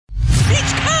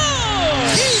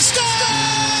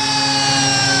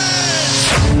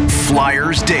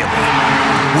Flyers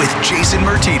Daily with Jason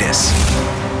Martinez.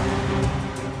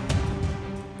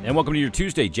 And welcome to your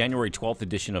Tuesday, January 12th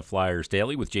edition of Flyers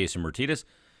Daily with Jason Martinez.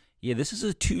 Yeah, this is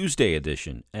a Tuesday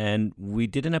edition, and we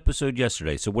did an episode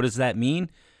yesterday. So what does that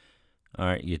mean? All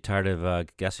right, you tired of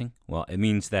guessing? Well, it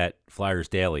means that Flyers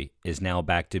Daily is now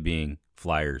back to being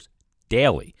Flyers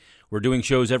Daily. We're doing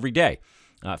shows every day.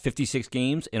 56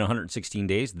 games in 116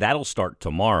 days. That'll start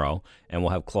tomorrow, and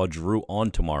we'll have Claude Giroux on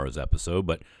tomorrow's episode.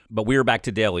 But we are back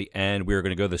to daily, and we are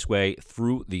going to go this way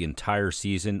through the entire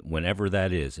season, whenever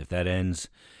that is. If that ends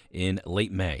in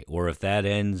late May, or if that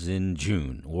ends in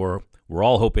June, or we're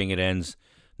all hoping it ends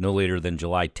no later than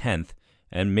July 10th,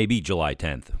 and maybe July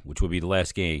 10th, which would be the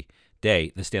last day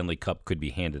the Stanley Cup could be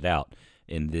handed out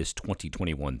in this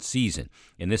 2021 season.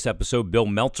 In this episode, Bill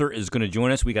Meltzer is going to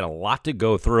join us. We got a lot to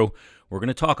go through. We're going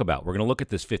to talk about. We're going to look at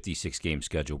this 56-game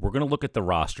schedule. We're going to look at the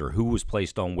roster, who was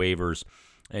placed on waivers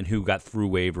and who got through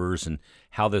waivers, and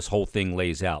how this whole thing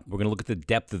lays out. We're going to look at the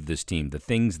depth of this team, the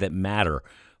things that matter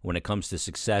when it comes to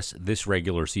success this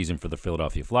regular season for the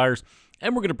Philadelphia Flyers.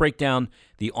 And we're going to break down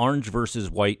the orange versus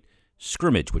white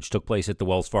scrimmage, which took place at the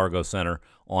Wells Fargo Center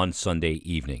on Sunday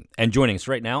evening. And joining us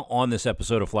right now on this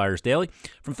episode of Flyers Daily,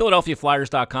 from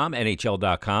PhiladelphiaFlyers.com,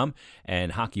 NHL.com,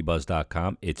 and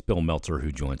HockeyBuzz.com, it's Bill Meltzer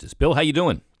who joins us. Bill, how you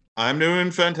doing? I'm doing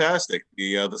fantastic.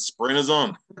 The sprint is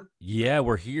on. Yeah,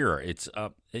 we're here. It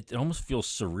almost feels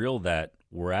surreal that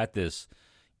we're at this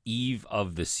eve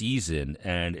of the season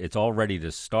and it's all ready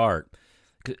to start.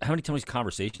 How many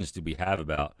conversations did we have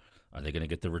about, are they going to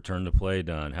get the return to play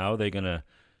done? How are they going to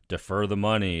defer the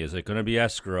money? Is it going to be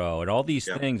escrow and all these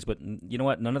things? But you know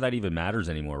what? None of that even matters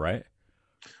anymore, right?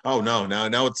 Oh no!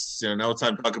 Now it's time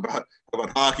to talk about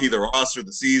hockey, the roster,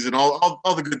 the season, all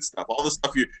the good stuff, all the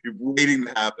stuff you're waiting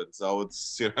to happen. So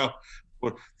it's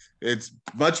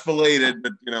much belated,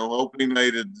 but opening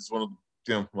night is one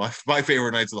of my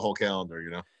favorite nights of the whole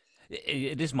calendar.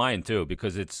 It is mine too,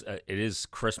 because it is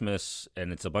Christmas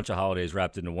and it's a bunch of holidays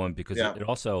wrapped into one, because it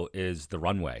also is the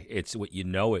runway. It's what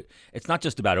it's not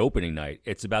just about opening night.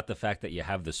 It's about the fact that you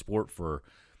have the sport for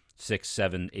 6,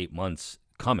 7, 8 months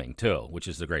coming too, which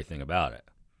is the great thing about it.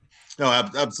 No,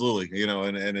 absolutely.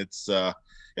 And it's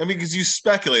because you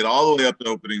speculate all the way up to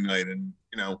opening night, and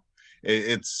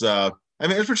it's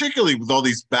it's particularly with all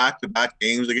these back-to-back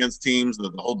games against teams,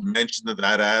 the whole dimension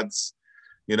that adds.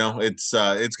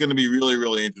 It's going to be really,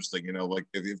 really interesting. Like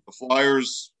if the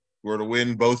Flyers were to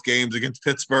win both games against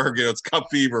Pittsburgh, it's Cup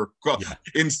fever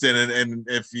instant. And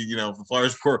if if the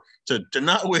Flyers were to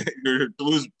not win, to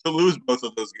lose both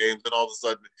of those games, then all of a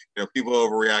sudden people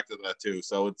overreact to that too.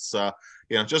 So it's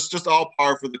just all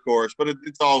par for the course, but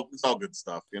it's all good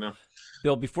stuff.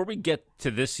 Bill, before we get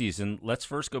to this season, let's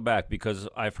first go back, because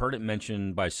I've heard it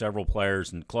mentioned by several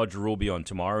players, and Claude Giroux will be on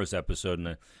tomorrow's episode,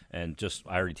 and I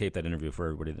already taped that interview for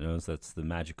everybody that knows. That's the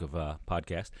magic of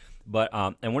podcast. But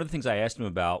and one of the things I asked him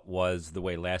about was the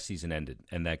way last season ended,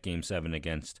 and that Game 7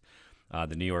 against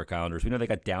the New York Islanders. We know they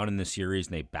got down in the series,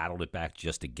 and they battled it back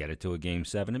just to get it to a Game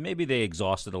 7, and maybe they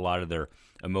exhausted a lot of their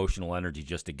emotional energy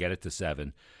just to get it to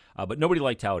 7. But nobody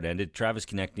liked how it ended. Travis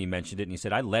Konecny mentioned it, and he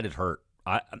said, "I let it hurt.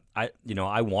 I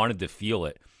wanted to feel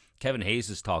it." Kevin Hayes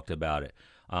has talked about it.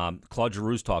 Claude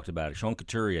Giroux's talked about it. Sean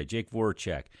Couturier, Jake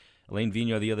Voracek. Alain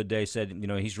Vigneault the other day said,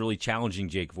 he's really challenging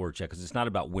Jake Voracek because it's not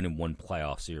about winning one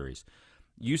playoff series.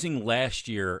 Using last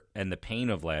year and the pain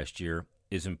of last year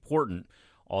is important,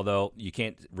 although you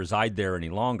can't reside there any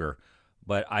longer.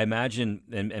 But I imagine,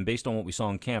 and based on what we saw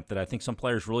in camp, that I think some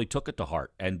players really took it to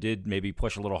heart and did maybe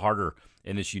push a little harder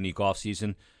in this unique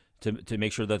offseason to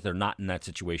make sure that they're not in that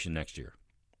situation next year.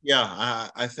 Yeah,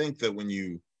 I think that when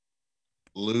you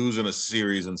lose in a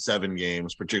series in 7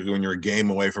 games, particularly when you're a game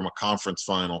away from a conference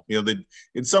final,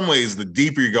 in some ways, the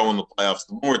deeper you go in the playoffs,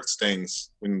 the more it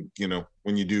stings when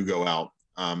you do go out.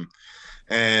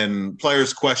 And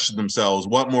players question themselves,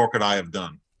 what more could I have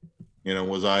done?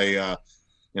 Was I,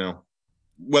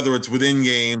 whether it's within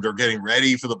games or getting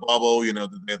ready for the bubble, did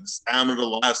they have the stamina to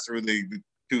last through the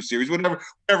 2 series, whatever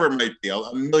it might be.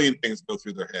 A million things go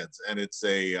through their heads, and it's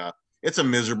a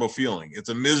miserable feeling. It's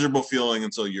a miserable feeling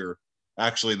until you're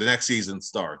actually the next season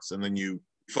starts, and then you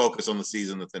focus on the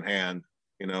season that's in hand,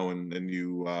 and then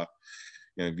you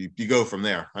go from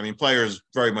there. I mean, players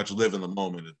very much live in the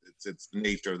moment. It's the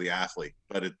nature of the athlete,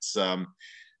 but I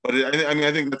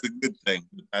think that's a good thing.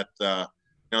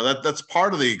 That's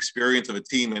part of the experience of a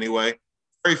team anyway.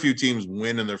 Very few teams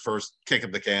win in their first kick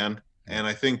at the can. And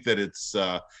I think that it's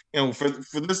for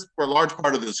a large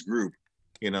part of this group,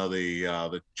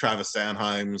 the Travis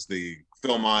Sanheims, the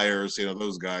Phil Myers,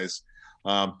 those guys,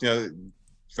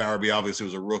 Farabee obviously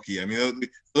was a rookie. I mean,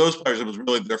 those players, it was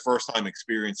really their first time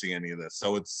experiencing any of this.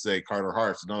 So it's say Carter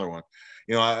Hart's another one.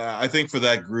 I think for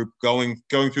that group going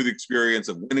through the experience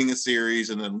of winning a series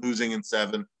and then losing in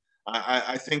 7,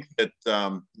 I think that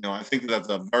I think that's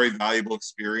a very valuable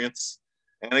experience.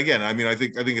 And again, I mean, I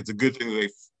think it's a good thing that they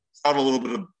found a little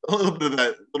bit of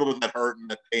that hurt and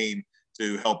that pain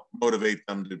to help motivate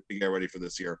them to get ready for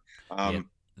this year.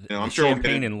 I'm sure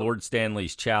champagne in Lord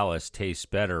Stanley's chalice tastes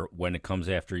better when it comes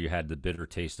after you had the bitter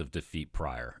taste of defeat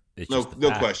prior. No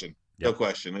question. Yep. No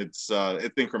question. It's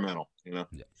incremental,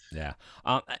 Yeah.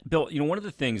 Bill, one of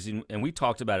the things, and we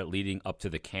talked about it leading up to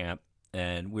the camp,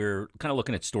 and we're kind of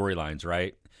looking at storylines,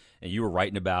 right? And you were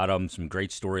writing about them, some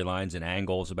great storylines and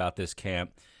angles about this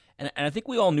camp. And I think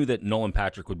we all knew that Nolan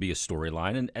Patrick would be a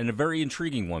storyline and a very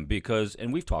intriguing one because,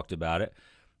 and we've talked about it,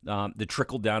 the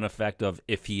trickle-down effect of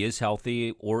if he is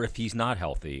healthy or if he's not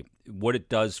healthy, what it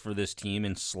does for this team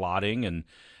in slotting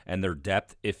and their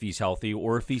depth if he's healthy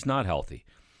or if he's not healthy.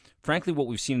 Frankly, what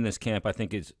we've seen in this camp, I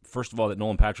think, is, first of all, that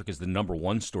Nolan Patrick is the number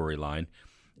one storyline,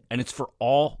 and it's for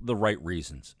all the right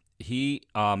reasons. He,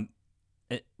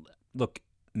 look,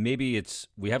 maybe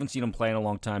we haven't seen him play in a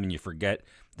long time, and you forget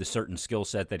the certain skill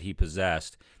set that he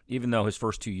possessed, even though his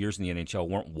first 2 years in the NHL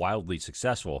weren't wildly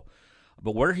successful.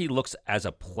 But where he looks as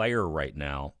a player right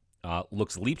now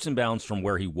looks leaps and bounds from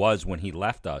where he was when he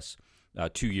left us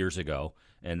 2 years ago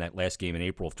in that last game in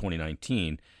April of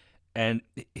 2019. And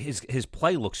his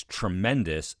play looks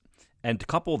tremendous. And to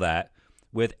couple that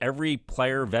with every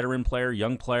player, veteran player,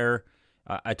 young player,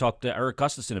 I talked to Eric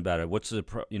Gustafson about it.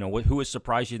 Who has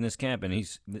surprised you in this camp? And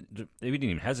they didn't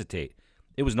even hesitate.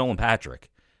 It was Nolan Patrick.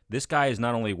 This guy has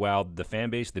not only wowed the fan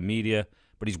base, the media,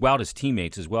 but he's wowed his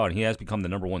teammates as well, and he has become the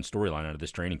number one storyline out of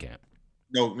this training camp.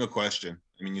 No question.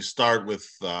 I mean, you start with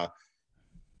the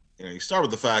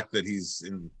fact that he's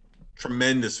in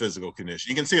tremendous physical condition.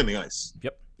 You can see on the ice.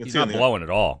 Yep, he's not blowing at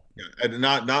all. Yeah,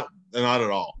 not at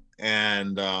all.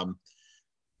 And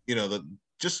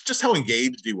just how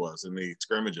engaged he was in the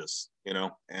scrimmages,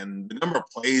 and the number of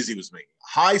plays he was making,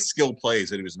 high skill plays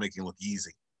that he was making look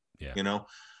easy. Yeah.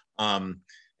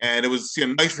 And it was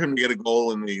nice for him to get a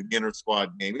goal in the inter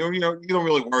squad game. You don't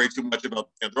really worry too much about.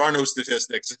 There are no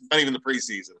statistics, not even the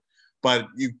preseason. But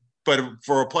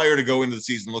for a player to go into the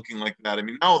season looking like that, I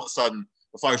mean, now all of a sudden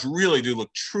the Flyers really do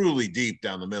look truly deep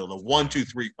down the middle. The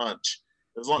 1-2-3 punch.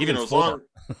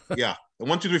 Yeah, the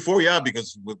 1-2-3-4. Yeah,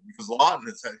 because Lawton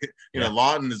is,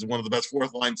 Lawton is one of the best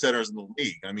fourth line centers in the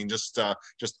league. I mean, just up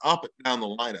and down the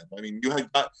lineup. I mean, you had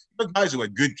guys who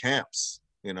had good camps.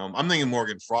 I'm thinking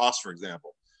Morgan Frost, for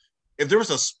example. If there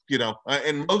was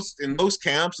in most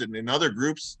camps and in other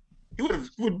groups, he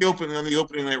would be open on the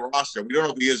opening night roster. We don't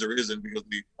know if he is or isn't because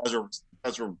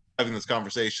as we're having this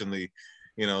conversation,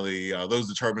 those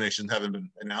determinations haven't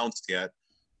been announced yet.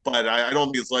 But I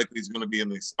don't think it's likely he's going to be in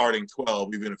the starting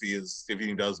 12, even if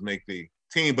he does make the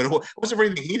team. But it wasn't for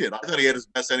anything he did. I thought he had his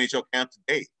best NHL camp to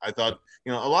date. I thought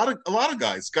a lot of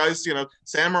guys,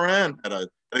 Sam Morin had a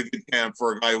good camp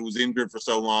for a guy who was injured for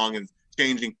so long and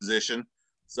changing position.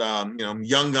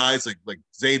 Young guys like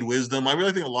Zayd Wisdom. I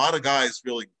really think a lot of guys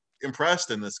really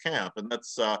impressed in this camp, and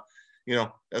that's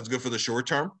that's good for the short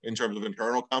term in terms of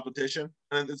internal competition,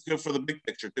 and it's good for the big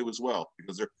picture too as well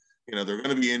because they're going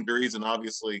to be injuries, and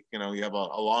obviously you have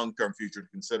a long term future to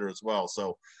consider as well.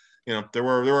 So there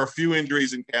were a few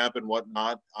injuries in camp and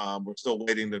whatnot. We're still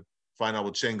waiting to find out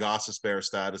what Shane Gostisbehere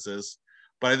status is,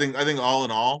 but I think all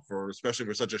in all, especially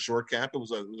for such a short camp, it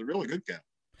was a really good camp.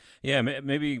 Yeah,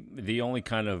 maybe the only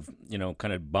kind of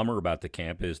bummer about the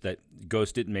camp is that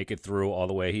Ghost didn't make it through all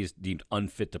the way. He's deemed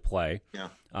unfit to play. Yeah.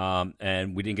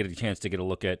 And we didn't get a chance to get a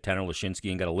look at Tanner Lashinsky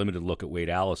and got a limited look at Wade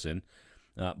Allison.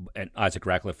 And Isaac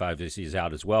Ratcliffe obviously is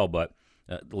out as well, but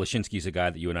Lashinsky's a guy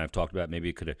that you and I have talked about.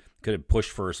 Maybe could have pushed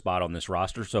for a spot on this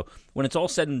roster. So when it's all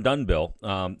said and done, Bill,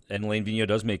 and Alain Vigneault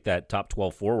does make that top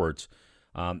 12 forwards,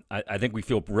 I think we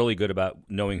feel really good about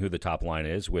knowing who the top line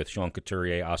is with Sean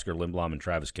Couturier, Oscar Lindblom, and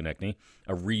Travis Konechny,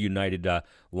 a reunited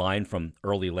line from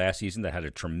early last season that had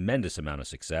a tremendous amount of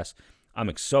success. I'm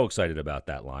so excited about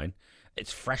that line.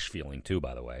 It's fresh feeling, too,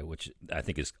 by the way, which I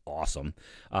think is awesome.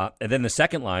 And then the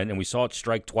second line, and we saw it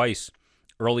strike twice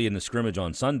early in the scrimmage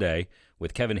on Sunday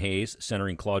with Kevin Hayes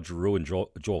centering Claude Giroux and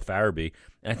Joel Farabee.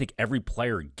 And I think every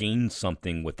player gained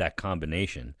something with that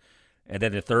combination. And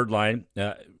then the third line,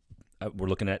 we're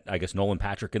looking at, I guess, Nolan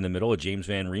Patrick in the middle, James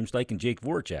Van Riemsdyk and Jake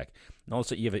Voracek. And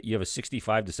also, you have a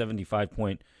 65 to 75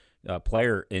 point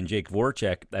player in Jake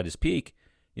Voracek at his peak,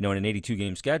 in an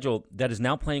 82-game schedule that is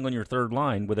now playing on your third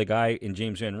line with a guy in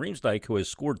James Van Riemsdyk who has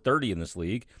scored 30 in this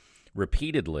league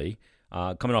repeatedly.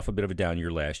 coming off a bit of a down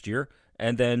year last year.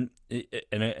 And then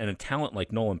and a talent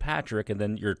like Nolan Patrick, and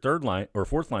then your third line, or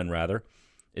fourth line rather,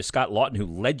 is Scott Lawton, who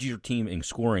led your team in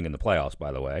scoring in the playoffs,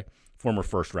 by the way, former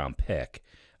first-round pick,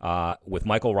 with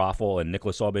Michael Raffl and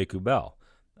Nicholas Aube-Kubel.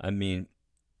 I mean,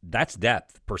 that's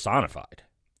depth personified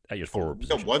at your forward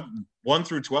position. 1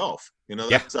 through 12.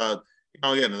 That's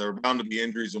again, there are bound to be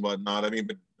injuries and whatnot. I mean,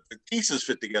 but the pieces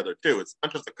fit together too. It's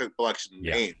not just a collection of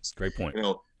names. Great point.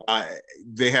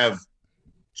 They have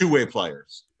two-way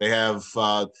players. They have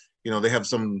they have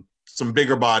some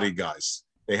bigger body guys.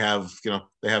 They have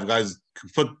guys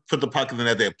who put the puck in the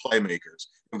net. They have playmakers.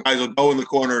 Guys will go in the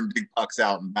corner and dig pucks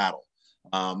out and battle.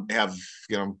 They have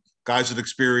guys with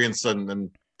experience and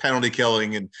penalty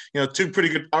killing, and two pretty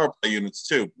good power play units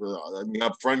too.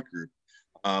 Up front group.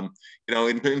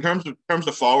 In terms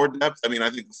of forward depth, I mean, I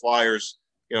think the Flyers.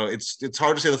 It's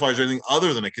hard to say the Flyers are anything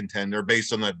other than a contender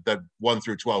based on that 1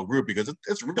 through 12 group, because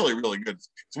it's really, really good.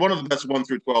 It's one of the best 1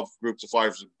 through 12 groups the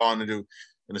Flyers have gone into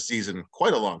in a season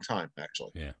quite a long time,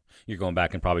 actually. Yeah, you're going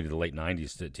back in probably to the late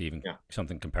 90s to even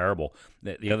something comparable.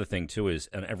 The other thing too is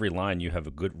on every line you have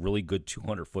a really good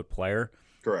 200-foot player.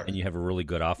 Correct. And you have a really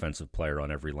good offensive player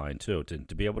on every line too.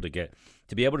 To be able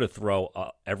to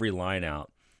throw every line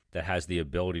out that has the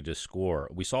ability to score.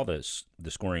 We saw the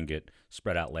scoring get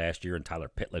spread out last year, and Tyler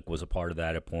Pitlick was a part of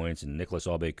that at points, and Nicholas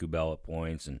Aube-Kubel at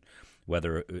points, and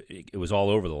whether it was all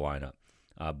over the lineup.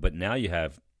 But now you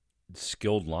have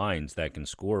skilled lines that can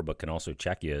score but can also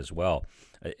check you as well.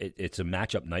 It's a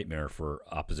matchup nightmare for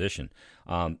opposition.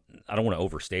 I don't want to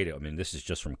overstate it. I mean, this is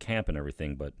just from camp and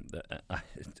everything, but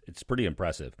it's pretty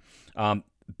impressive.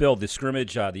 Bill, the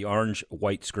scrimmage, the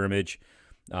orange-white scrimmage,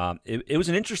 it was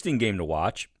an interesting game to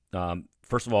watch.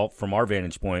 First of all, from our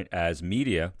vantage point as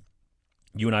media,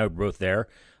 you and I were both there.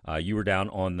 You were down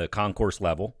on the concourse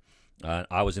level.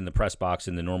 I was in the press box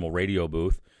in the normal radio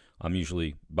booth. I'm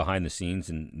usually behind the scenes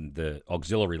in the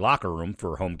auxiliary locker room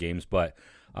for home games. But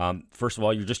first of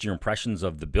all, your impressions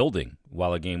of the building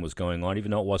while a game was going on, even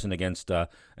though it wasn't against an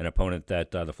opponent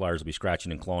that the Flyers will be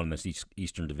scratching and clawing in this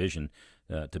Eastern Division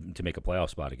to make a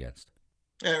playoff spot against.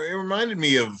 Yeah, it reminded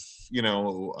me of,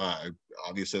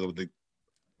 obviously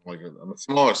on a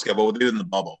smaller scale, but what they did in the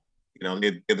bubble. They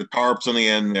had the tarps on the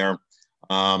end there.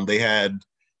 They had,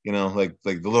 like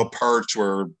the little perch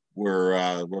where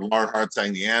Barnhart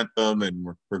sang the anthem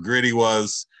and where Gritty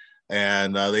was,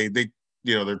 and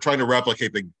they're trying to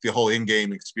replicate the whole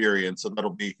in-game experience. So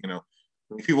that'll be,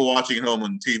 people watching at home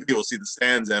on TV will see the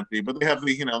stands empty, but they have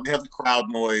the crowd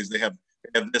noise, they have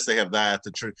this, they have that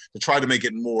to try to make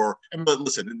it more. But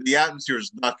listen, the atmosphere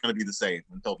is not going to be the same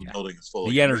until the building is full.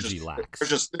 The energy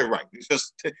lacks. They're right. It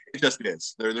just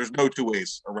is. There's no two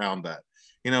ways around that.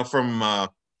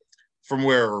 From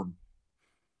where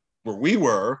we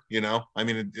were, I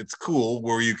mean, it's cool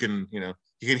where you can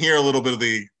hear a little bit of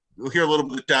the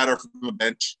chatter from the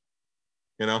bench.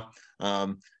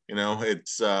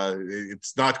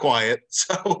 It's not quiet,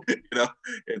 so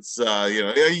it's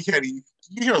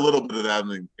you hear a little bit of that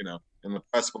in the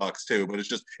press box too, but it's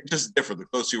just different. The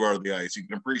closer you are to the ice, you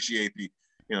can appreciate the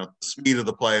speed of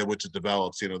the play at which it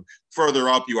develops. Further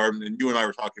up you are, and you and I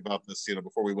were talking about this,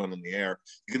 before we went on the air.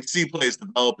 You can see plays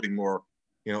developing more,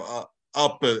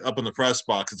 up in the press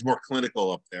box. It's more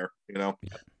clinical up there,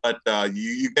 but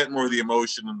you get more of the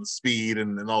emotion and the speed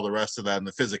and all the rest of that and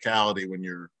the physicality when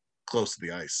you're close to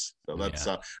the ice. So that's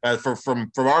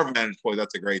from our vantage point,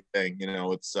 that's a great thing.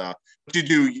 It's what you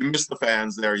do. You miss the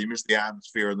fans there, you miss the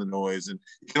atmosphere and the noise, and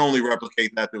you can only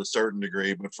replicate that to a certain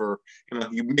degree. But for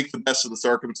you make the best of the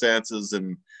circumstances,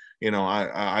 and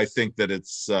I think that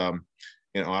it's I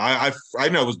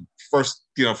know it was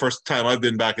first time I've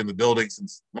been back in the building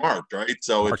since March, right?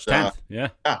 So March 10th.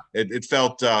 It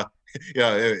felt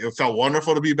it felt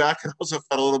wonderful to be back. It also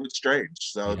felt a little bit strange.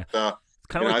 So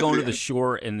kind of like going to the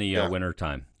shore in the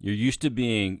wintertime. You're used to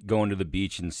going to the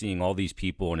beach and seeing all these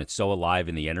people, and it's so alive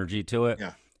and the energy to it.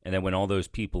 Yeah. And then when all those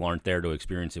people aren't there to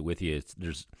experience it with you,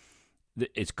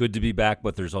 it's good to be back,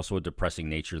 but there's also a depressing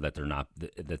nature that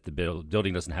that the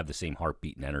building doesn't have the same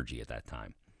heartbeat and energy at that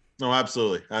time. No,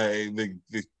 absolutely.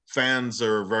 The fans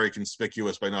are very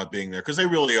conspicuous by not being there because they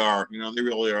really are. They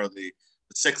really are the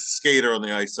sixth skater on the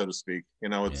ice, so to speak.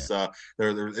 It's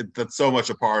that's so much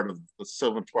a part of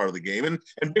the game, and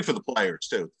big for the players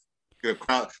too. They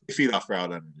feed off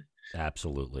crowd energy.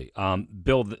 Absolutely.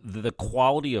 Bill, the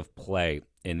quality of play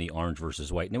in the orange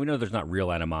versus white. Now, we know there's not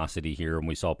real animosity here, and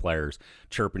we saw players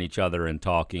chirping each other and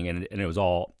talking, and it was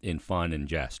all in fun and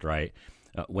jest, right?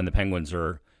 When the Penguins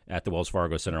are at the Wells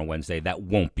Fargo Center on Wednesday, that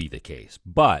won't be the case.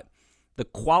 But the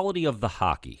quality of the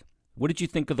hockey, what did you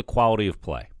think of the quality of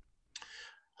play?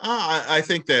 I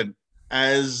think that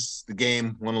as the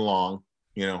game went along,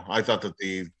 I thought that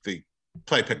the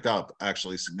play picked up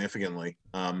actually significantly.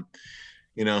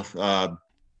 You know,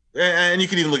 and you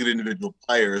can even look at individual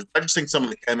players. I just think some of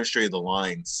the chemistry of the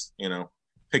lines,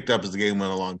 picked up as the game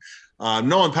went along.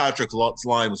 Nolan Patrick's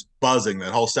line was buzzing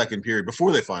that whole second period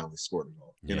before they finally scored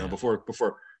a goal.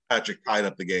 Before Patrick tied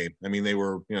up the game. I mean, they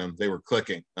were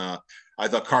clicking. I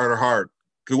thought Carter Hart,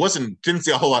 who didn't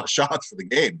see a whole lot of shots for the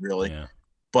game really,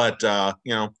 but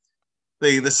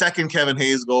the second Kevin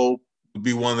Hayes goal would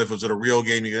be one that was at a real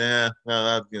game. You go,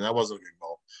 that wasn't a good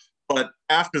goal. But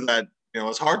after that,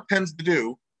 as Hart tends to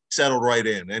do, settled right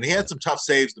in, and he had some tough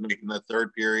saves to make in that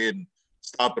third period. And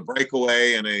stopped a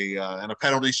breakaway and a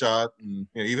penalty shot, and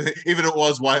even it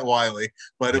was White Wiley,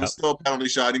 but it was still a penalty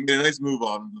shot. He made a nice move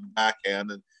on the backhand,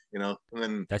 and and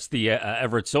then that's the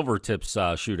Everett Silvertips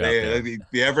shootout.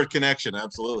 The Everett connection,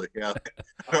 absolutely. Yeah,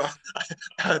 I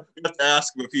have to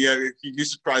ask him if he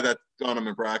used to try that on him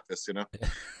in practice,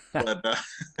 but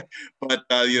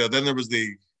then there was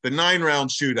the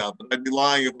 9-round shootout, but I'd be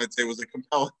lying if I'd say it was a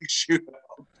compelling shootout.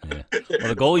 Yeah. Well,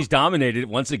 the goalies dominated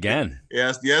once again.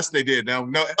 Yes, they did. Now,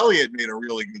 Elliott made a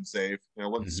really good save.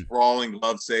 One sprawling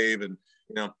glove save, and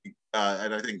and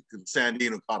I think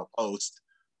Sandino caught a post.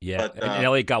 Yeah, but, and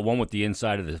Elliott got one with the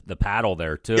inside of the paddle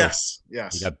there too. Yes.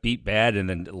 He got beat bad and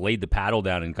then laid the paddle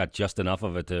down and got just enough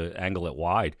of it to angle it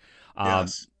wide.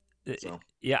 Yes.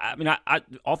 Yeah, I mean, I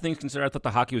all things considered, I thought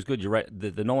the hockey was good. You're right.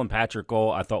 The Nolan Patrick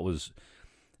goal, I thought was,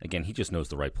 again, he just knows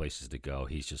the right places to go.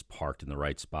 He's just parked in the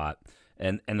right spot.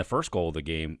 And the first goal of the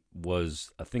game was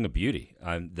a thing of beauty.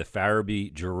 The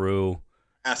Farabee, Giroux,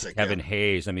 Kevin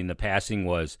Hayes. I mean, the passing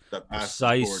was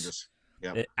precise. Gorgeous.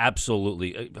 Yep.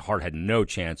 Absolutely. Hart had no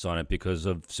chance on it because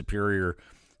of superior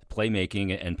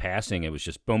playmaking and passing. It was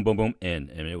just boom, boom, boom, in.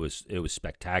 And it was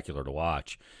spectacular to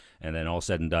watch. And then all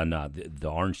said and done, the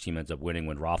Orange team ends up winning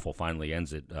when Raffle finally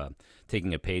ends it,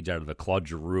 taking a page out of the Claude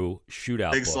Giroux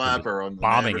shootout. Big slapper on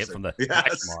bombing it from the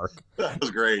hash mark. That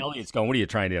was great. Elliott's going, what are you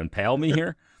trying to impale me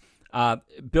here?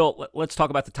 Bill, let's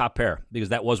talk about the top pair, because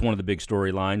that was one of the big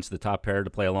storylines, the top pair to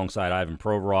play alongside Ivan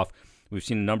Provorov. We've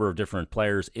seen a number of different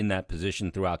players in that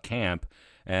position throughout camp,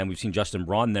 and we've seen Justin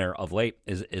Braun there of late.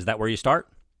 Is that where you start?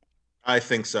 I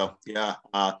think so, yeah.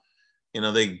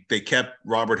 They kept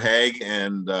Robert Hägg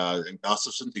and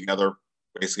Gustafsson together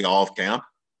basically all of camp.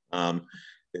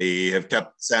 They have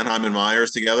kept Sanheim and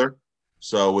Myers together.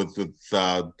 So with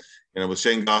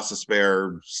Shane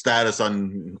Gostisbehere status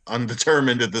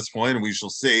undetermined at this point, and we shall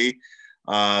see.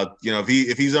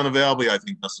 If he's unavailable, I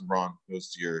think Justin Braun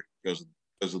goes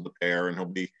with the pair, and he'll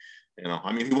be. He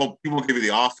won't give you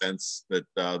the offense that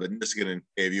Niskanen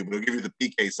gave you, but he'll give you the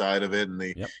PK side of it and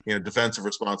the defensive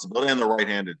responsibility and the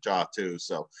right-handed job too.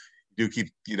 So you do keep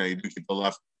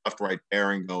the left-right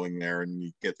pairing going there, and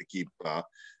you get to keep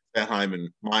Sanheim and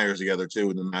Myers together too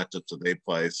in the matchups that they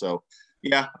play. So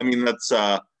yeah, I mean that's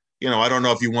I don't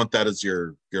know if you want that as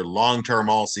your long-term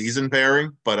all-season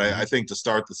pairing, but I think to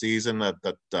start the season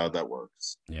that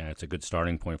works. Yeah, it's a good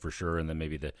starting point for sure. And then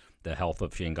maybe the health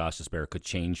of Shane Gostisbehere could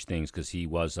change things, because he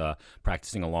was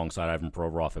practicing alongside Ivan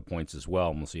Provorov at points as well.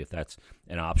 And we'll see if that's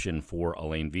an option for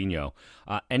Alain Vigneault.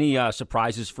 Any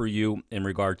surprises for you in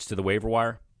regards to the waiver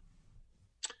wire?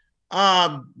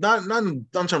 Not in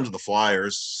terms of the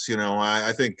Flyers.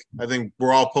 I think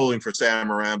we're all pulling for Sam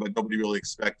Morin, but nobody really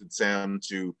expected Sam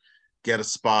to get a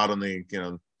spot on the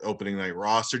opening night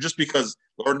roster, just because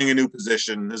learning a new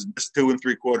position, has missed 2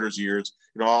 3/4 years,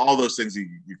 all those things you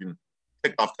can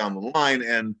pick off down the line.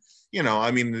 And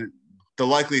the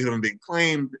likelihood of him being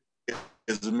claimed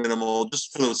is minimal,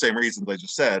 just for the same reasons I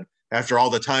just said. After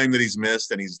all the time that he's missed,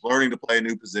 and he's learning to play a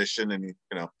new position, and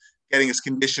getting his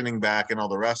conditioning back and all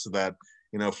the rest of that,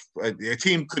 if a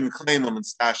team couldn't claim him and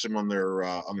stash him on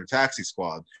their taxi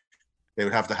squad, they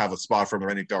would have to have a spot from their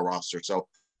NHL roster. So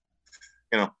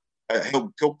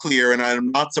he'll clear, and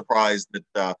I'm not surprised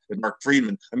that Mark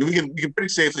Friedman. I mean, we can pretty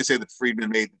safely say that Friedman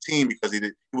made the team, because he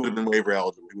would have been waiver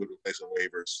eligible. He would have been placed on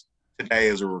waivers today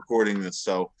as we're recording this.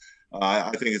 So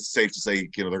I think it's safe to say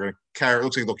they're going to carry. It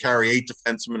looks like they'll carry 8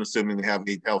 defensemen, assuming they have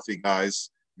 8 healthy guys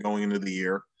going into the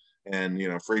year. And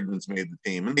Friedman's made the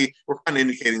team, and they were kind of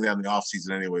indicating that in the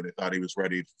offseason anyway. They thought he was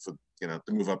ready for to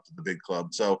move up to the big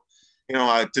club. So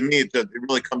to me, it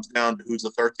really comes down to who's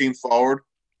the 13th forward,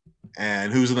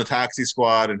 and who's in the taxi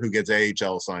squad, and who gets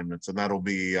AHL assignments, and that'll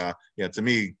be to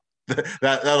me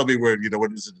that'll be where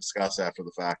what is to discuss after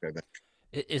the fact. I think.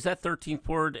 Is that 13th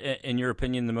forward, in your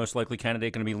opinion, the most likely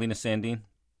candidate going to be Linus Sandin?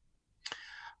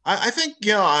 I think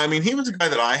he was a guy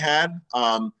that I had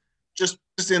just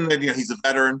in that he's a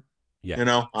veteran. Yeah,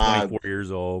 24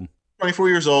 years old. 24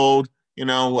 years old.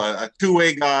 a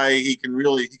two-way guy. He can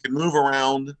move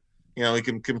around. He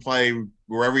can play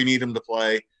wherever you need him to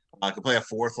play. Can play a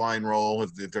fourth line role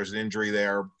if there's an injury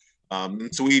there.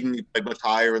 In Sweden, he played much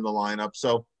higher in the lineup.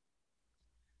 So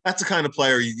that's the kind of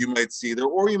player you might see there.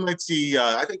 Or you might see,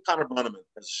 I think Connor Bunnaman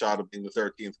has a shot of being the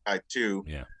 13th guy too.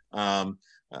 Yeah. Can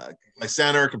play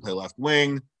center, can play left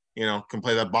wing, can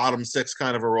play that bottom six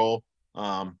kind of a role.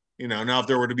 Now if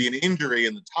there were to be an injury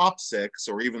in the top six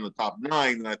or even the top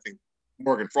nine, then I think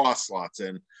Morgan Frost slots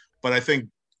in. But I think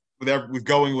with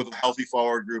going with a healthy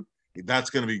forward group, that's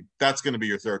going to be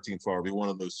your 13th forward. Be one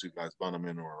of those two guys,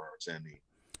 Bunnaman or Sandin.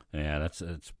 Yeah, that's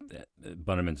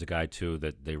Bunnaman's a guy too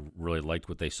that they really liked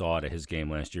what they saw out of his game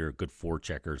last year. Good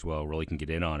forechecker as well. Really can get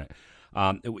in on it.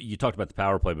 You talked about the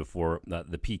power play before,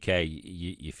 the PK.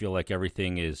 You feel like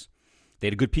everything is. They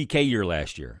had a good PK year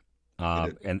last year,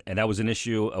 and that was an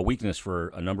issue, a weakness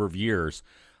for a number of years.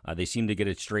 They seemed to get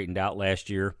it straightened out last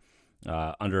year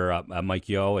under Mike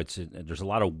Yeo. There's a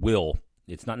lot of will.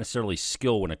 It's not necessarily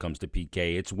skill when it comes to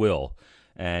PK. It's will.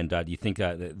 And do you think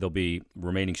they'll be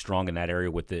remaining strong in that area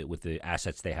with the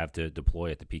assets they have to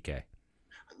deploy at the PK?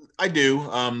 I do.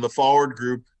 The forward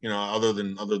group, other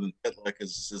than Pitlick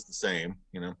is the same.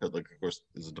 Pitlick, of course,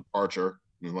 is a departure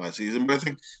in the last season, but I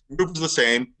think the group is the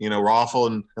same. Raffle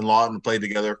and Lawton played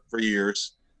together for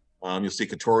years. You'll see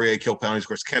Couturier kill penalties. Of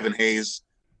course, Kevin Hayes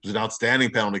was an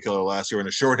outstanding penalty killer last year and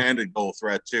a shorthanded goal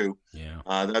threat too. Yeah.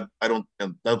 I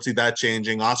don't see that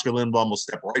changing. Oscar Lindblom will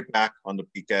step right back on the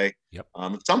PK. Yep.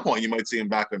 At some point, you might see him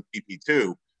back on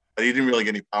PP2, but he didn't really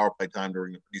get any power play time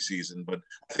during the preseason. But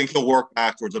I think he'll work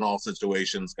back towards an all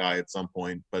situations guy at some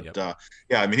point. But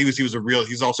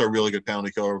he's also a really good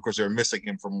penalty killer. Of course, they were missing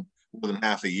him for more than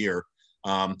half a year.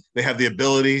 They have the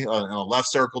ability on a left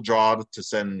circle draw to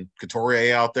send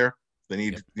Couturier out there. They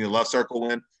need left circle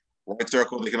win. Right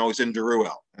circle, they can always send Giroux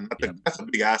out. And that's a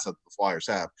big asset the Flyers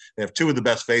have. They have two of the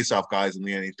best face-off guys in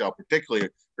the NHL, particularly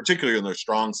on their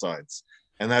strong sides.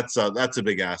 And that's a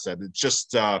big asset. It's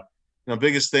just,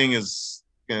 biggest thing is,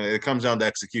 it comes down to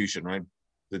execution, right?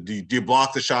 Do you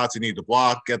block the shots you need to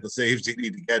block, get the saves you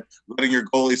need to get, letting your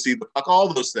goalie see the puck,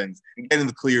 all those things, and getting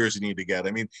the clears you need to get.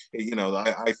 I mean,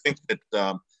 I think that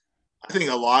I think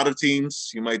a lot of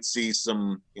teams, you might see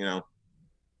some,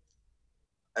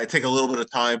 I take a little bit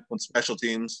of time on special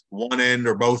teams, one end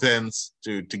or both ends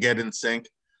to get in sync.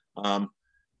 I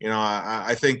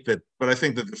think that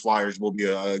the Flyers will be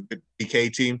a good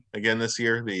PK team again this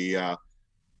year. And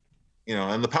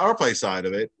the power play side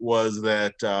of it was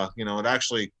that, it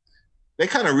actually, they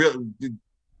kind of really,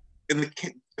 in the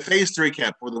phase 3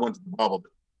 camp where they went to the bubble, the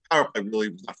power play really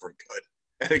was not very good.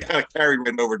 And they kind of carried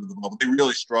right over to the bubble. They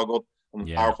really struggled on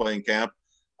the power play in camp.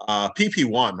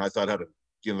 PP1, I thought had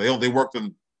they worked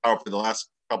in power play the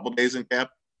last couple of days in camp.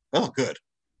 They looked good.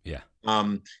 Yeah.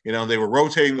 They were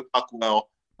rotating the puck well.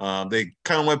 They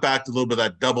kind of went back to a little bit of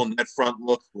that double net front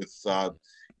look with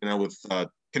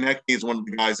Konecny is one of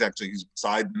the guys actually who's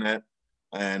beside the net,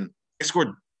 and they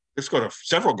scored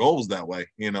several goals that way,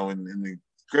 in the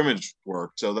scrimmage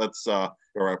work. So that's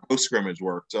or post scrimmage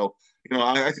work. So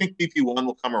I think PP1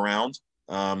 will come around.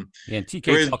 And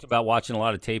TK talked about watching a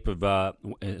lot of tape of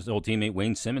his old teammate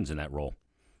Wayne Simmons in that role.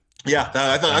 Yeah,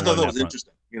 I thought that was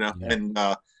interesting. And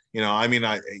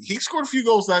he scored a few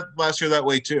goals that last year that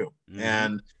way too. Mm-hmm.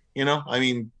 And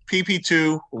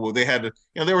PP2, they had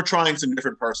they were trying some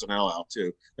different personnel out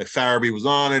too. Like Farabee was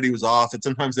on it, he was off it.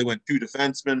 Sometimes they went two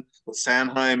defensemen with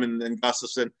Sanheim and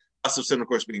Gustafsson. Gustafsson, of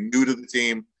course, being new to the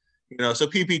team. So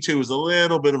PP2 was a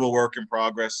little bit of a work in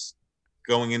progress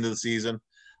going into the season.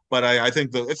 But I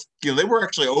think that they were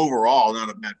actually overall not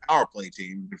a bad power play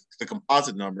team. The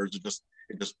composite numbers it just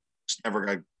never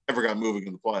got moving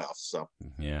in the playoffs. So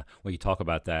yeah, well, you talk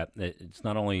about that. It's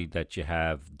not only that you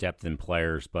have depth in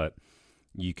players, but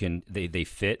you can they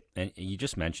fit, and you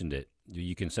just mentioned it.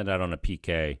 You can send out on a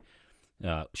PK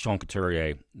Sean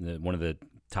Couturier, one of the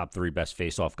top 3 best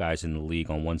face-off guys in the league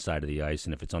on one side of the ice,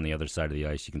 and if it's on the other side of the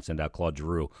ice, you can send out Claude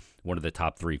Giroux, one of the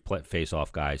top 3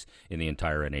 face-off guys in the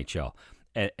entire NHL.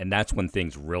 And that's when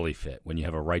things really fit, when you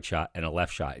have a right shot and a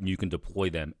left shot, and you can deploy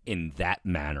them in that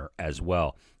manner as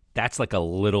well. That's like a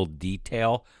little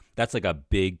detail. That's like a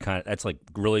big that's like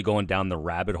really going down the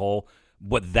rabbit hole,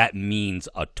 but that means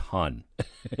a ton.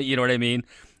 You know what I mean?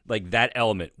 Like that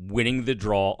element, winning the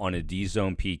draw on a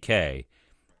D-zone PK,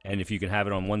 and if you can have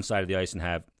it on one side of the ice and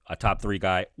have a top 3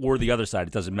 guy, or the other side,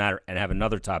 it doesn't matter, and have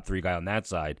another top 3 guy on that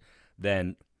side,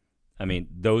 then,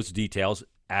 those details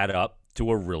add up to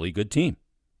a really good team.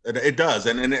 It does.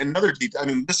 And another detail,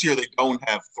 this year they don't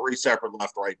have 3 separate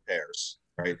left-right pairs,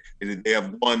 right? They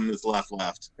have one that's left,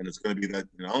 and it's going to be that,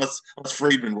 unless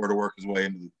Friedman were to work his way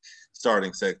into the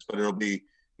starting six, but it'll be,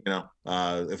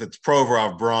 if it's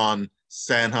Provorov, Braun,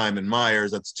 Sanheim, and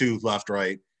Myers, that's two left,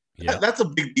 right. Yeah. That's a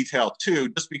big detail too,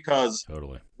 just because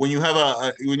Totally. when you have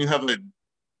a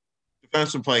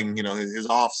defenseman playing, his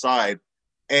offside,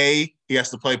 he has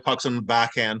to play pucks on the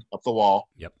backhand up the wall.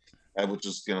 Yep. Which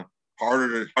is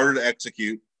harder to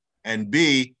execute, and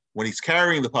B, when he's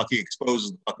carrying the puck, he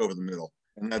exposes the puck over the middle,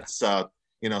 and that's that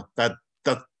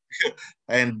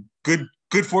and good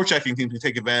forechecking teams can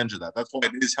take advantage of that. That's why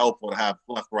it is helpful to have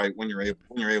left right when you're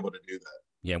able to do that.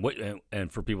 Yeah,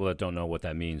 and for people that don't know what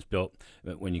that means, Bill,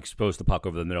 when you expose the puck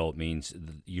over the middle, it means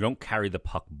you don't carry the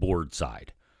puck board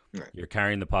side. Right. You're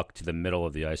carrying the puck to the middle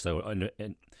of the ice.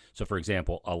 So, for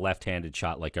example, a left-handed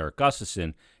shot like Erik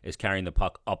Gustafsson is carrying the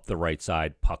puck up the right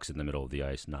side, puck's in the middle of the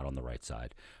ice, not on the right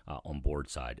side, on board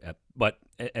side.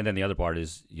 And then the other part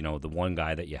is, the one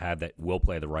guy that you have that will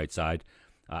play the right side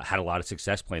had a lot of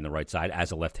success playing the right side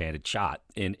as a left-handed shot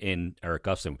in Erik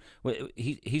Gustafsson.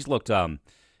 He's looked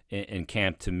in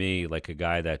camp to me like a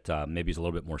guy that maybe is a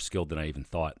little bit more skilled than I even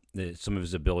thought. Some of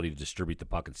his ability to distribute the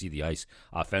puck and see the ice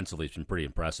offensively has been pretty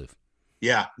impressive.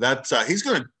 Yeah, that's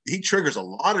he triggers a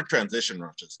lot of transition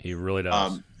rushes. He really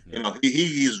does.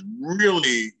 He's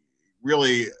really,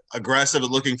 really aggressive at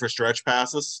looking for stretch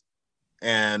passes,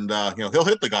 and he'll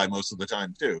hit the guy most of the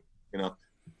time too.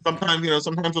 Sometimes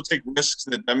he'll take risks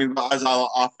that as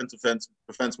offensive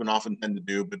defensemen often tend to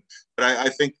do. But I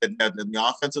think that in the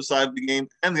offensive side of the game,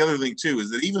 and the other thing too is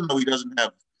that even though he doesn't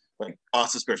have like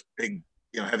Gostisbehere's big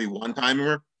heavy one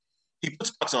timer, he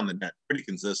puts pucks on the net pretty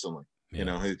consistently.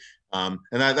 Yeah. And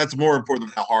that's more important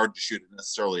than how hard you shoot it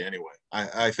necessarily. Anyway,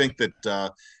 I think that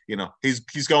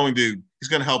he's going to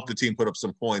help the team put up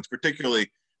some points,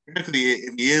 particularly if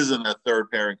he is in a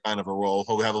third pairing kind of a role.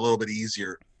 He'll have a little bit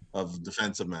easier of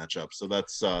defensive matchups. So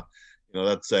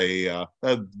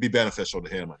that'd be beneficial to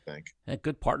him, I think. A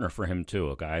good partner for him too.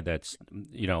 A guy that's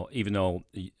even though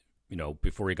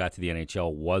before he got to the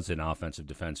NHL was an offensive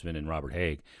defenseman in Robert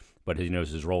Haig, but he knows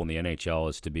his role in the NHL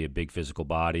is to be a big physical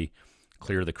body,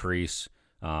 clear the crease,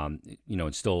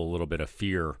 instill a little bit of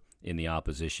fear in the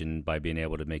opposition by being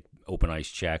able to make open ice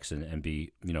checks and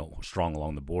be strong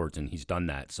along the boards, and he's done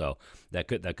that. So that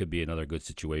could be another good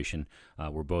situation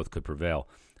where both could prevail.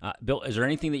 Bill, is there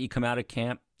anything that you come out of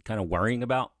camp kind of worrying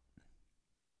about?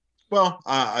 Well,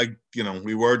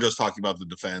 we were just talking about the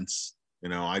defense.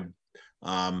 Listen,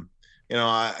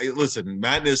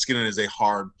 Matt Niskanen is a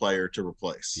hard player to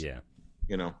replace. Yeah.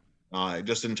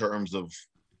 Just in terms of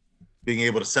being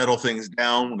able to settle things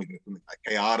down when it gets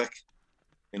chaotic.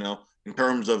 In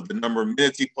terms of the number of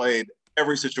minutes he played,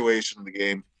 every situation in the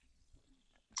game.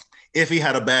 If he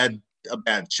had a bad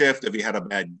shift, if he had a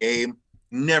bad game,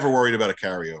 never worried about a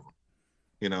carryover.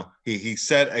 He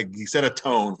set a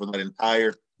tone for that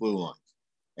entire blue line,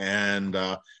 and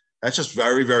that's just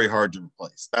very, very hard to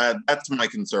replace. That's my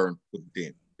concern with the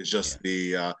team. It's just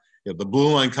the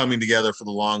blue line coming together for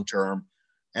the long term,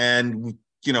 and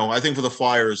I think for the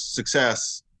Flyers'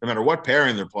 success, no matter what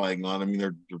pairing they're playing on,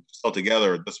 they're still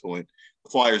together at this point. The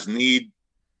Flyers need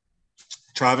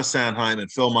Travis Sanheim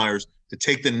and Phil Myers to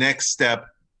take the next step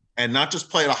and not just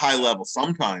play at a high level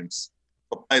sometimes,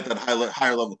 but play at that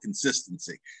higher level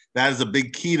consistency. That is a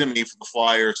big key to me for the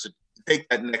Flyers to take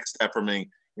that next step for me.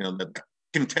 That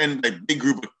contend a big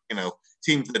group of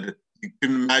teams that you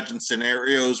can imagine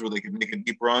scenarios where they can make a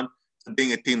deep run to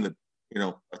being a team that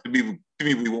to me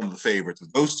be one of the favorites.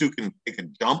 If those two can take a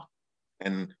jump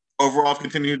and overall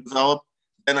continue to develop,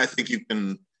 then I think you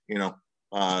can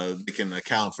they can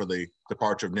account for the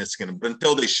departure of Niskanen. But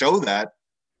until they show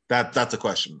that's a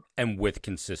question. And with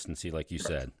consistency, like you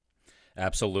said.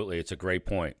 Absolutely. It's a great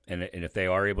point. And if they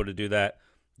are able to do that,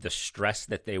 the stress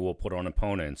that they will put on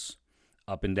opponents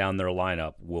up and down their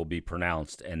lineup will be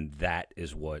pronounced, and that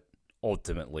is what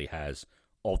ultimately has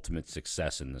ultimate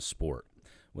success in the sport,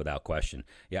 without question.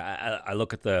 Yeah, I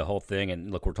look at the whole thing,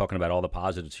 and look, we're talking about all the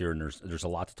positives here, and there's a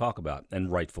lot to talk about,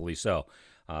 and rightfully so.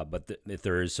 But if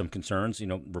there is some concerns,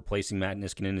 replacing Matt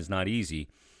Niskanen is not easy,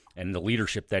 and the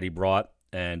leadership that he brought,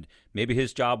 and maybe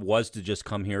his job was to just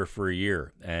come here for a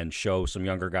year and show some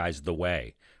younger guys the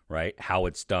way, right? How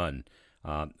it's done.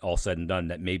 All said and done,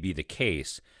 that may be the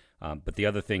case. But the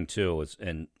other thing, too, is,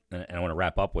 and I want to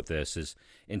wrap up with this, is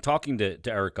in talking to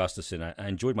Erik Gustafsson, I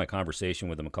enjoyed my conversation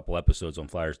with him a couple episodes on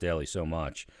Flyers Daily so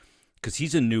much because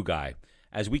he's a new guy.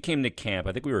 As we came to camp,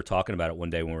 I think we were talking about it one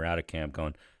day when we were out of camp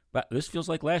going, but this feels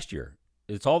like last year.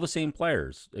 It's all the same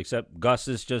players, except Gus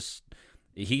is just,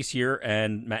 he's here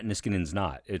and Matt Niskanen's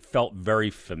not. It felt very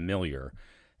familiar.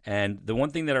 And the one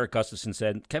thing that Erik Gustafsson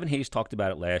said, Kevin Hayes talked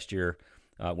about it last year,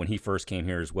 when he first came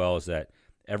here as well, is that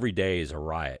every day is a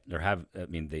riot.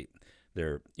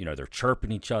 They're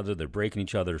chirping each other, they're breaking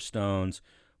each other's stones.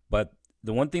 But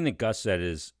the one thing that Gus said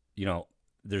is,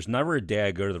 there's never a day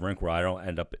I go to the rink where I don't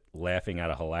end up laughing out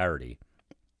of hilarity.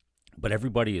 But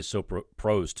everybody is so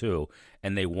pros too,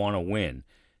 and they want to win.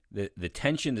 The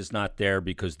tension is not there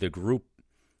because the group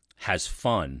has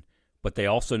fun, but they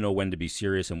also know when to be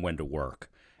serious and when to work.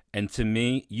 And to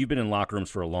me, you've been in locker rooms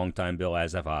for a long time, Bill,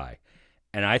 as have I.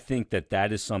 And I think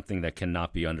that is something that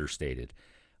cannot be understated.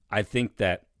 I think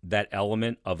that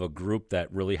element of a group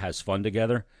that really has fun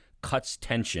together cuts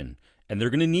tension. And they're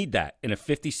going to need that in a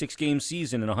 56-game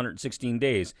season in 116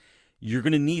 days. You're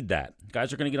going to need that.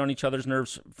 Guys are going to get on each other's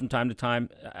nerves from time to time.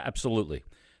 Absolutely.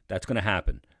 That's going to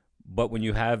happen. But when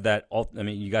you have that,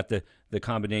 you got the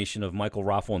combination of Michael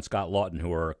Raffel and Scott Lawton,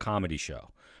 who are a comedy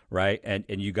show, right? And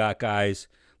you got guys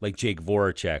like Jake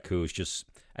Voracek, who is just,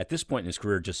 at this point in his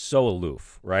career, just so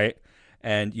aloof, right?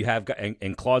 And you have,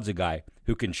 and Claude's a guy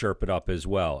who can chirp it up as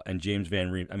well. And James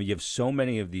Van Riemsdyk. You have so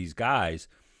many of these guys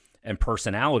and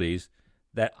personalities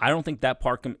that I don't think that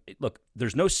part can, look,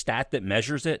 there's no stat that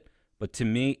measures it, but to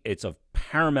me, it's of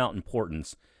paramount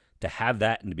importance to have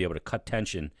that and to be able to cut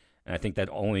tension. And I think that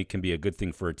only can be a good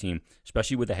thing for a team,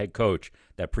 especially with a head coach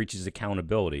that preaches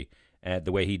accountability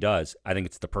the way he does. I think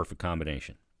it's the perfect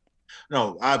combination.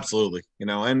 No, absolutely.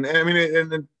 And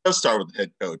it does start with the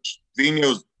head coach.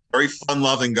 Vino's a very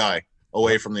fun-loving guy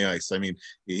away from the ice.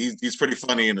 He's pretty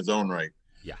funny in his own right.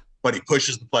 Yeah. But he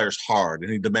pushes the players hard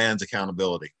and he demands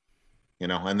accountability.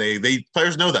 And they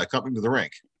players know that coming to the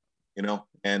rink.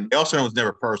 And they also know it's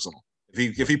never personal.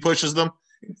 If he pushes them,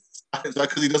 it's not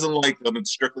because he doesn't like them.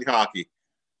 It's strictly hockey.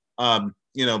 But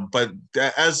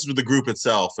as with the group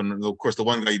itself, and of course the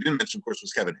one guy you didn't mention, of course,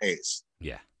 was Kevin Hayes.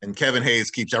 Yeah. And Kevin Hayes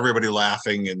keeps everybody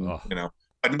laughing, and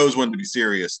but knows when to be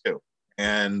serious too.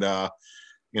 And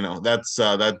that's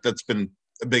been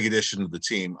a big addition to the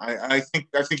team. I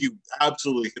think you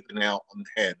absolutely hit the nail on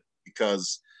the head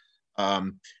because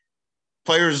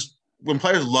when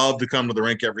players love to come to the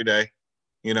rink every day,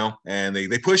 and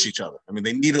they push each other.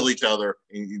 They needle each other,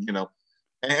 and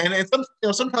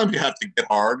sometimes you have to get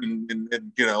hard, and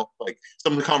like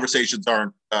some of the conversations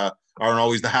aren't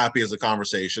always the happiest of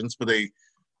conversations, but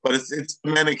it's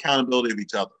demanding accountability of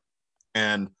each other,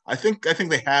 and I think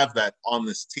they have that on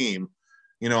this team.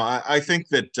 I think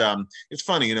that it's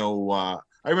funny. I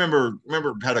remember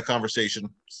had a conversation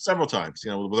several times,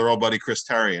 with our old buddy Chris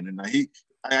Tarian, and I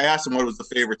asked him what was the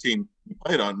favorite team he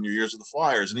played on in your years with the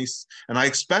Flyers, and I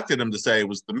expected him to say it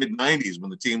was the mid-'90s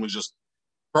when the team was just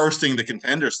bursting to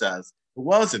contender status. It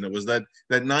wasn't. It was that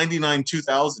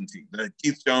 99-2000 team that had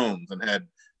Keith Jones and had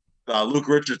Luke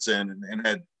Richardson and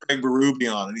had Craig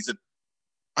Berube, and he said,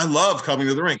 "I love coming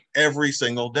to the rink every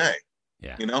single day."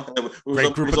 Yeah, it was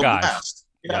great group of guys. Blast.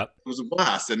 Yeah, yep. It was a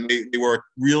blast, and they were a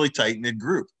really tight-knit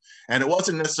group. And it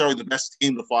wasn't necessarily the best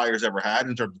team the Flyers ever had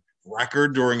in terms of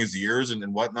record during his years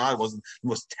and whatnot. It wasn't the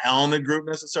most talented group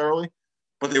necessarily,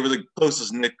 but they were the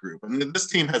closest knit group. And this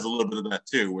team has a little bit of that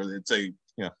too, where it's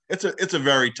a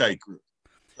very tight group.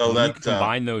 So that you can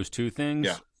combine those two things.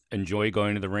 Yeah. Enjoy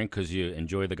going to the rink because you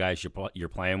enjoy the guys you're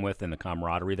playing with and the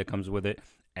camaraderie that comes with it,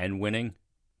 and winning.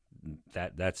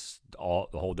 That's all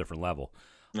a whole different level.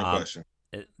 No question.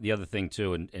 The other thing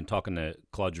too, and talking to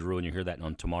Claude Giroux, and you hear that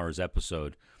on tomorrow's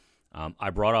episode, I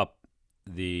brought up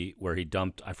where he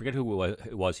dumped. I forget who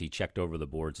it was. He checked over the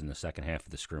boards in the second half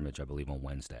of the scrimmage, I believe, on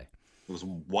Wednesday. It was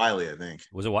Wiley, I think.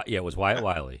 Was it? Yeah, it was Wyatt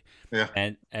Wiley. Yeah.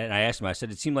 And I asked him. I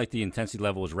said it seemed like the intensity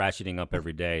level was ratcheting up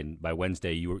every day, and by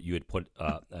Wednesday you had put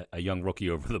a young rookie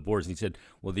over the boards. And he said,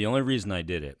 "Well, the only reason I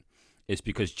did it is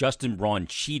because Justin Braun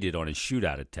cheated on his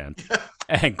shootout attempt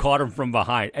and caught him from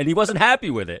behind, and he wasn't happy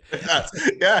with it."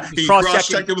 Yeah, he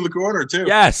cross-checked him in the corner too.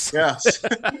 Yes.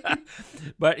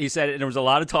 But he said there was a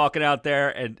lot of talking out there,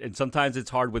 and sometimes it's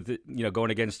hard with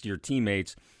going against your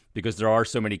teammates because there are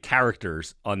so many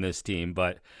characters on this team.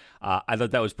 But I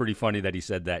thought that was pretty funny that he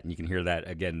said that, and you can hear that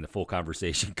again in the full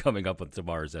conversation coming up on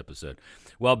tomorrow's episode.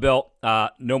 Well, Bill,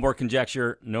 no more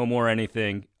conjecture, no more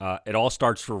anything. It all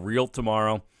starts for real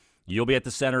tomorrow. You'll be at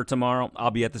the center tomorrow.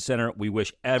 I'll be at the center. We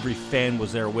wish every fan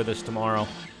was there with us tomorrow,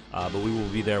 but we will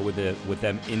be there with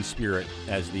them in spirit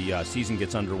as the season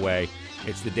gets underway.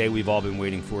 It's the day we've all been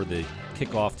waiting for, the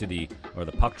kickoff to the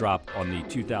puck drop on the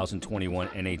 2021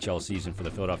 NHL season for the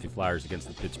Philadelphia Flyers against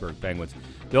the Pittsburgh Penguins.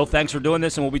 Bill, thanks for doing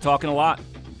this, and we'll be talking a lot.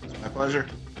 My pleasure.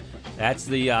 That's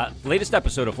the latest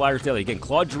episode of Flyers Daily. Again,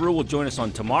 Claude Giroux will join us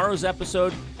on tomorrow's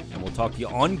episode, and we'll talk to you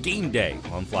on game day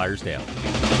on Flyers Daily.